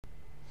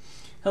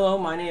Hello,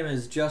 my name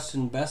is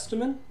Justin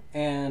Besteman,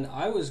 and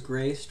I was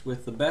graced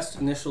with the best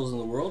initials in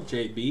the world,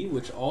 JB,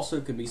 which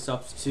also could be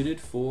substituted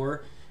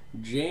for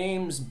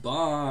James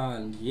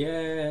Bond.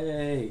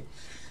 Yay!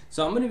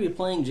 So I'm going to be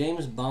playing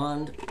James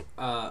Bond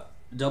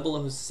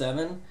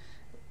 007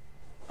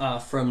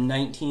 from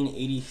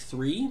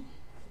 1983.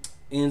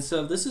 And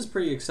so this is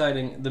pretty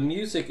exciting. The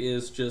music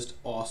is just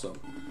awesome.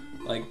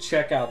 Like,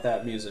 check out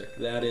that music.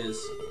 That is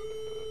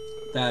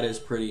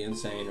pretty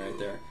insane right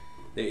there.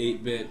 The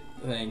 8-bit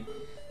thing.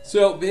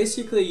 So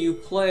basically you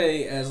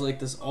play as like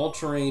this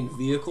all-terrain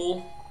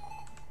vehicle,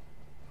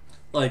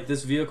 like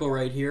this vehicle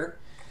right here,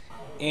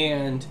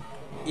 and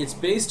it's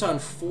based on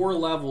 4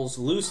 levels,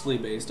 loosely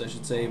based I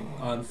should say,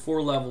 on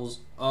 4 levels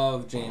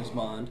of James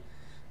Bond.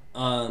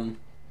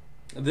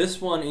 This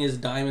one is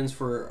Diamonds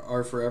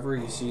Are Forever.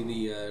 You see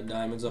the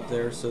diamonds up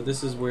there. So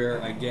this is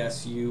where I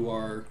guess you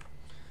are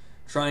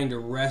trying to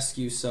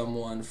rescue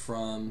someone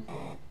from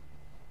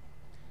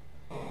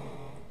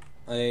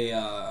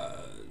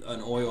an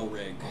oil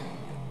rig.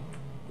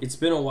 It's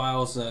been a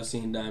while since I've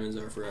seen Diamonds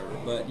Are Forever,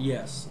 but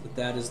yes,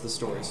 that is the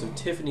story. So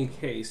Tiffany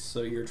Case,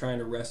 so you're trying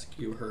to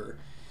rescue her.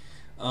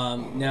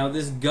 Now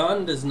this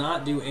gun does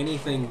not do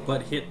anything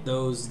but hit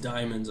those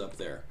diamonds up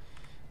there.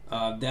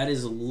 That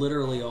is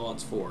literally all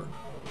it's for.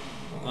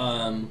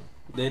 You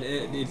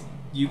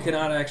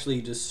cannot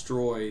actually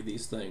destroy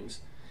these things.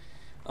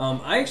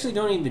 I actually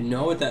don't even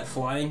know what that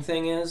flying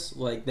thing is.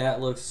 Like, that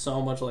looks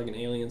so much like an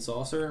alien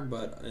saucer,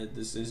 but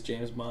this is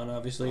James Bond,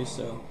 obviously,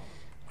 so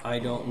I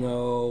don't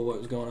know what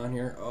was going on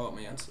here. Oh,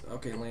 man.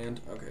 Okay,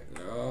 land. Okay.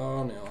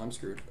 Oh, no, I'm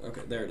screwed.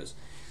 Okay, there it is.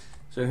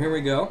 So here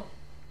we go.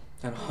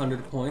 At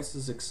 100 points.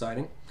 This is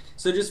exciting.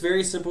 So just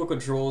very simple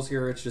controls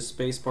here. It's just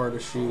spacebar to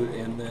shoot,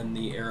 and then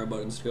the arrow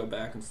buttons to go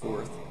back and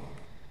forth.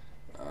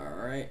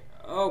 Alright.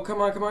 Oh,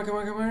 come on, come on, come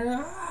on, come on.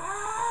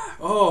 Ah!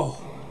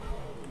 Oh!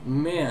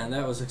 Man,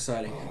 that was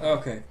exciting.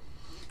 Okay.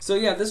 So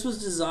yeah, this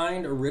was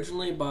designed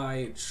originally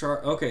by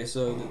okay,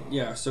 so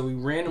yeah, so we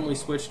randomly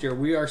switched here.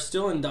 We are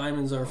still in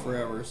Diamonds Are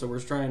Forever, so we're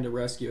trying to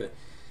rescue it.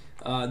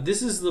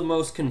 This is the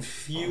most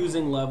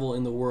confusing level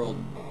in the world.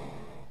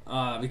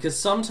 Because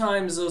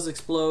sometimes those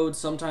explode,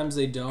 sometimes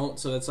they don't,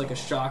 so it's like a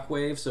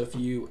shockwave, so if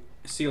you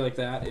see like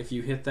that, if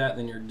you hit that,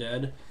 then you're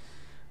dead.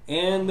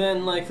 And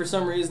then, like, for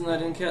some reason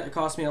that didn't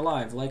cost me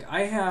alive. Like,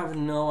 I have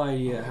no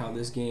idea how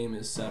this game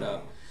is set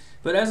up.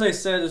 But as I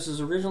said, this was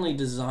originally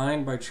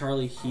designed by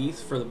Charlie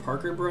Heath for the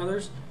Parker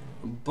Brothers,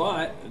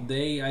 but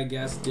they, I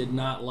guess, did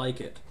not like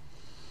it.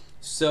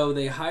 So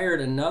they hired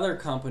another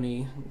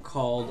company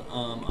called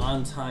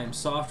On Time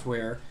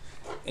Software,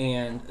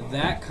 and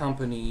that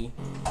company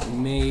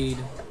made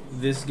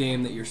this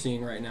game that you're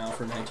seeing right now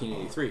for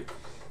 1983.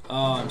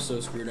 Oh, I'm so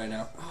screwed right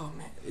now. Oh,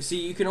 man.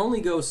 See, you can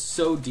only go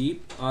so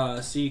deep.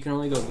 See, you can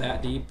only go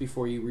that deep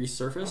before you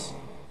resurface.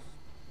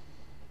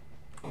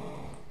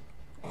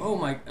 Oh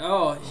my,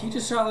 oh, he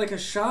just shot like a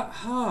shot.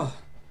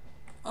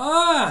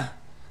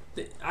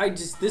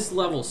 This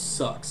level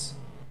sucks.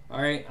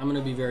 Alright, I'm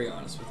going to be very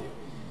honest with you.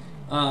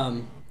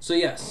 So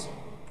yes,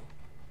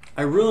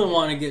 I really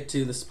want to get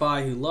to The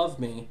Spy Who Loved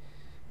Me,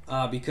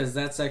 because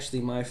that's actually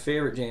my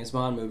favorite James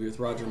Bond movie with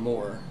Roger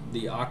Moore,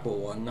 the Aqua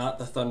one, not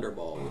the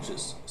Thunderball, which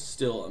is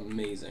still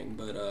amazing,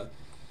 but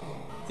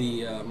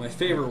my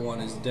favorite one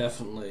is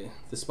definitely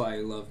The Spy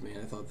Who Loved Me.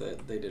 I thought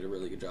that they did a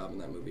really good job in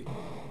that movie.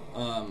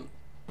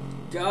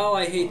 God,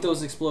 I hate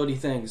those explodey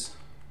things.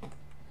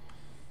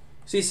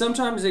 See,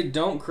 sometimes they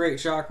don't create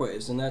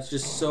shockwaves, and that's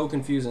just so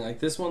confusing. Like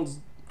this one's,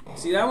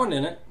 see that one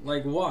didn't.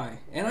 Like why?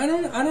 And I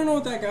don't know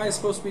what that guy is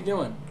supposed to be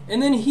doing. And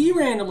then he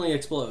randomly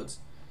explodes.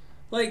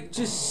 Like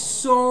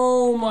just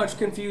so much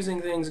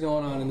confusing things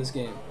going on in this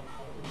game.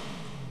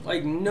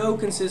 Like no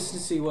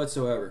consistency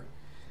whatsoever.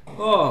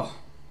 Oh,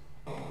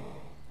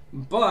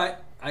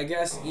 but I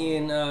guess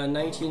in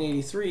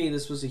 1983,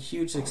 this was a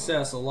huge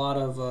success. A lot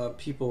of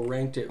people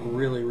ranked it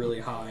really,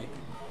 really high.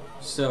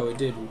 So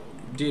it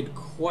did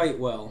quite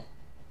well.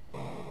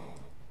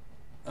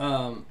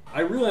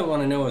 I really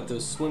want to know what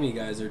those swimmy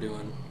guys are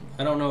doing.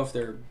 I don't know if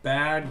they're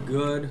bad,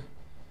 good.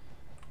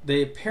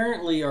 They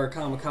apparently are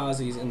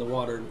kamikazes in the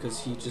water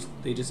because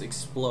they just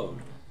explode.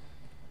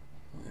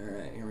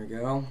 Alright, here we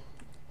go.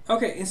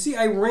 Okay, and see,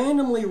 I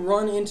randomly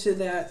run into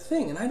that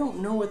thing, and I don't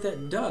know what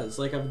that does.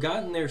 Like, I've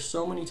gotten there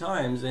so many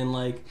times, and,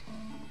 like,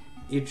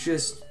 it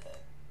just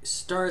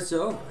starts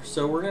over.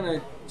 So we're going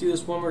to do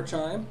this one more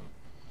time.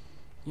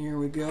 Here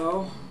we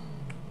go.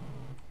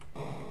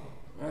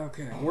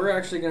 Okay, we're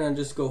actually going to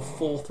just go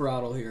full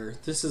throttle here.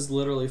 This is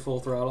literally full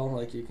throttle,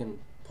 like you can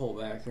pull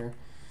back here.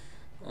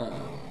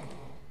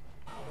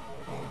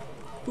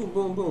 Boom,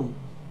 boom, boom.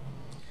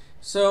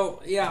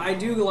 So, yeah, I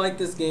do like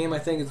this game. I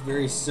think it's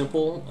very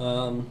simple.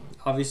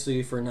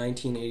 Obviously, for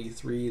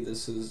 1983,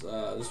 this was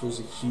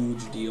a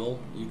huge deal.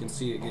 You can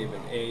see it gave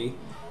an A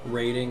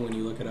rating when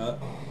you look it up.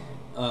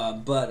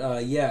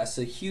 Yeah, it's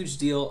a huge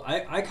deal.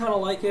 I kind of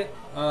like it.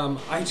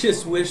 I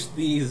just wish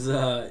these,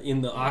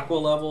 in the Aqua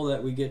level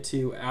that we get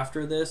to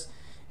after this,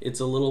 it's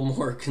a little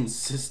more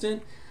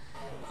consistent.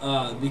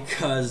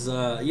 Because,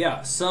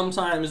 yeah,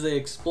 sometimes they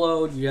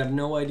explode. You have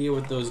no idea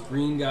what those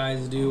green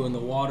guys do in the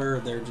water.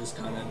 They're just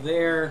kind of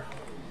there.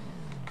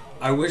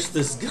 I wish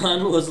this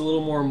gun was a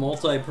little more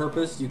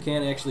multi-purpose. You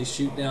can't actually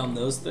shoot down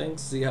those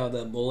things. See how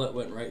that bullet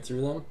went right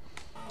through them?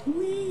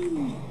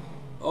 Whee!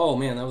 Oh,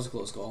 man, that was a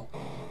close call.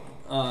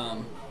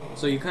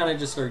 So you kind of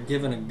just are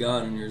given a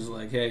gun, and you're just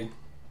like, hey,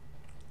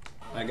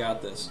 I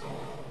got this.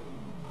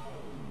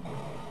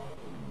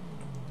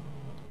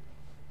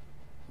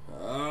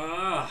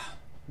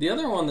 The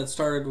other one that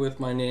started with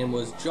my name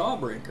was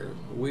Jawbreaker,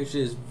 which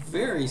is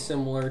very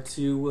similar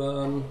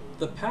to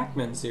the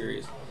Pac-Man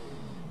series.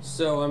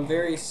 So I'm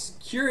very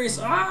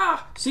curious.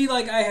 See,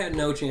 like, I had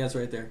no chance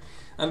right there.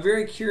 I'm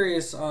very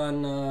curious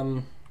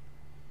on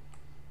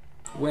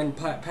when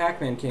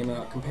Pac-Man came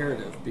out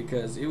comparative,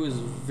 because it was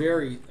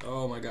very...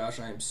 Oh my gosh,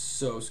 I am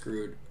so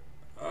screwed.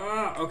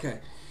 Okay.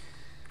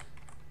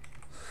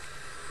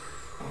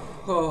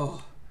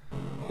 Oh,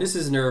 this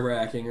is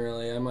nerve-wracking,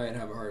 really. I might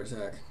have a heart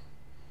attack.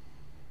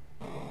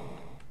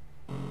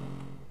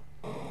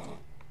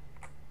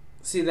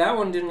 See, that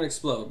one didn't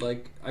explode.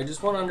 Like, I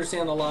just want to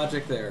understand the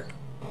logic there.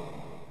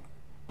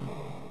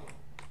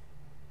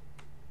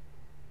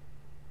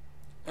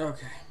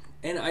 Okay.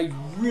 And I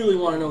really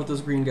want to know what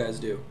those green guys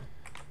do.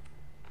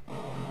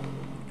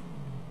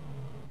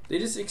 They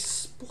just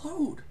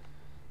explode.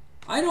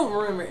 I don't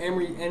remember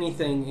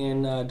anything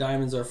in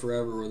Diamonds Are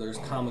Forever where there's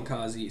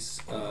kamikaze,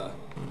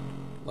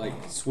 like,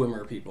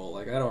 swimmer people.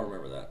 Like, I don't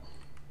remember that.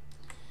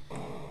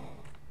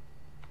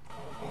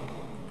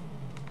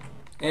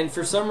 And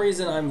for some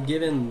reason, I'm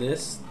given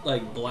this,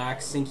 like, black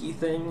sinky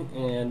thing,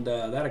 and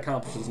that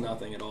accomplishes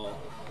nothing at all.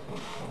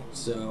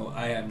 So,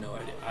 I have no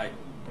idea.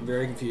 I'm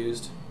very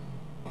confused.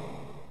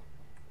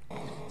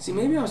 See,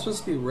 maybe I'm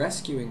supposed to be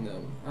rescuing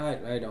them.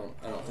 I don't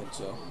think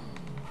so.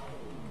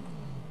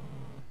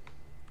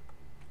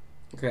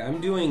 Okay,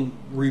 I'm doing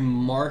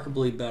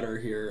remarkably better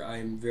here.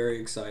 I'm very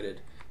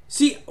excited.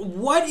 See,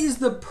 what is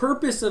the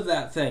purpose of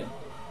that thing?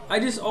 I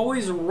just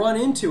always run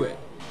into it.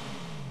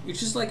 It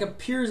just like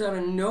appears out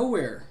of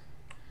nowhere.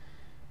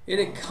 It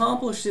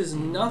accomplishes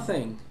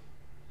nothing.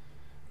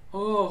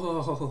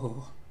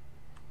 Oh.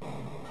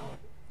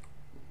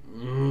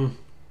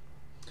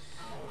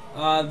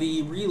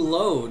 The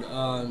reload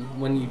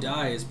when you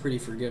die is pretty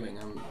forgiving.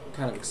 I'm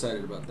kind of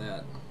excited about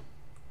that.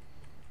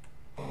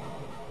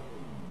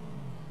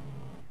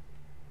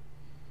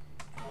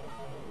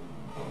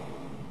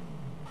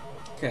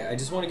 Okay, I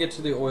just want to get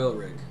to the oil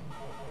rig.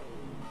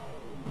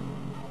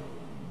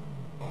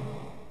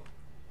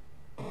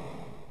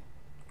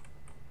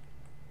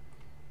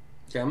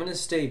 Okay, I'm going to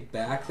stay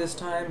back this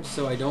time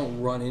so I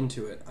don't run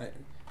into it.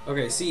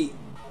 Okay, see...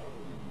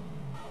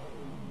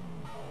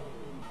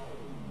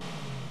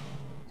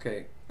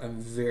 Okay,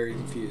 I'm very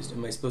confused.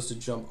 Am I supposed to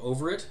jump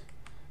over it?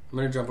 I'm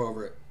going to jump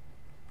over it.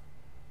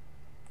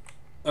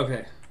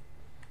 Okay.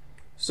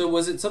 So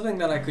was it something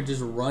that I could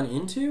just run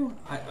into?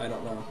 I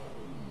don't know.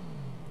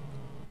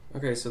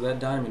 Okay, so that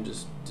diamond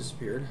just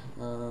disappeared.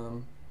 Okay.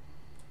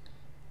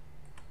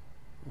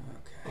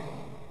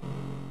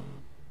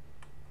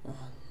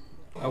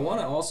 I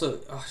want to also...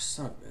 Oh,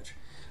 son of a bitch.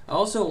 I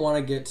also want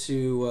to get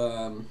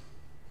to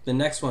the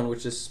next one,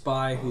 which is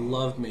Spy Who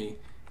Loved Me,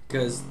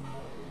 because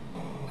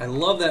I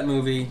love that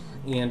movie,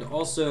 and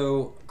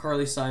also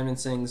Carly Simon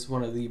sings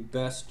one of the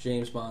best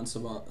James Bond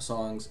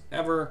songs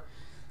ever.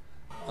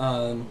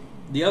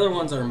 The other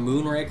ones are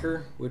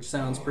Moonraker, which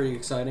sounds pretty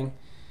exciting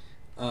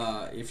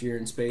if you're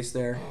in space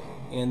there.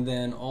 And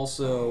then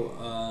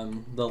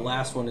also the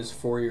last one is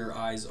For Your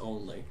Eyes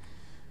Only.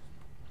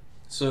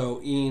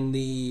 So in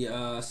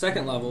the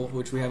second level,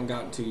 which we haven't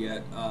gotten to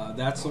yet,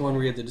 that's the one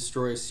where you have to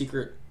destroy a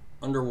secret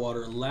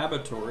underwater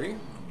laboratory,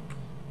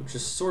 which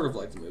is sort of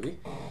like the movie.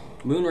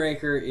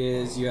 Moonraker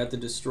is you have to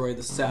destroy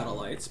the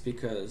satellites,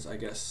 because I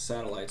guess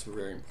satellites were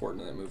very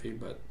important in that movie,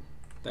 but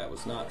that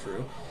was not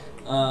true.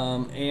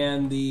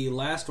 And the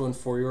last one,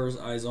 For Your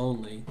Eyes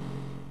Only,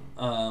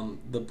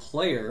 the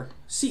player...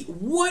 See,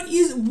 what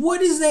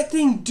does that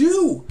thing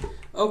do?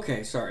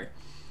 Okay, sorry.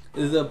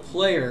 The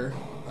player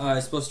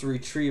is supposed to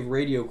retrieve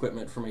radio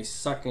equipment from a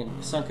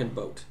sunken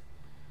boat,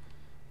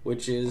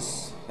 which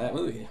is that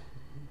movie.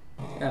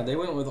 Yeah, they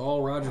went with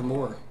all Roger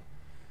Moore.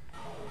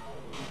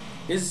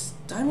 Is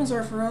Diamonds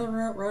Are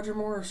Forever Roger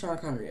Moore or Sean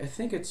Connery? I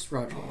think it's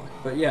Roger Moore.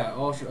 But yeah,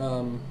 all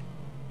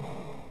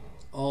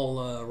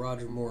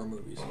Roger Moore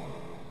movies.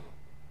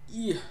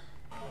 Yeah.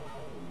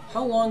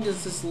 How long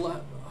does this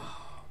last?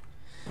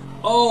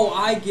 Oh,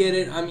 I get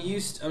it.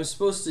 I'm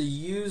supposed to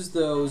use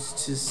those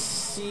to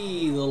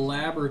see the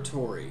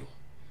laboratory,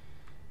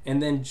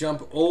 and then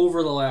jump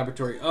over the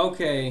laboratory.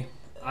 Okay,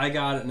 I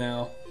got it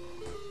now.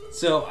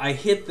 So I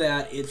hit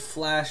that, it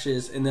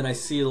flashes, and then I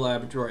see the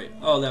laboratory.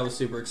 Oh, that was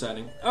super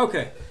exciting.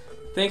 Okay,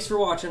 thanks for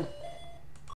watching.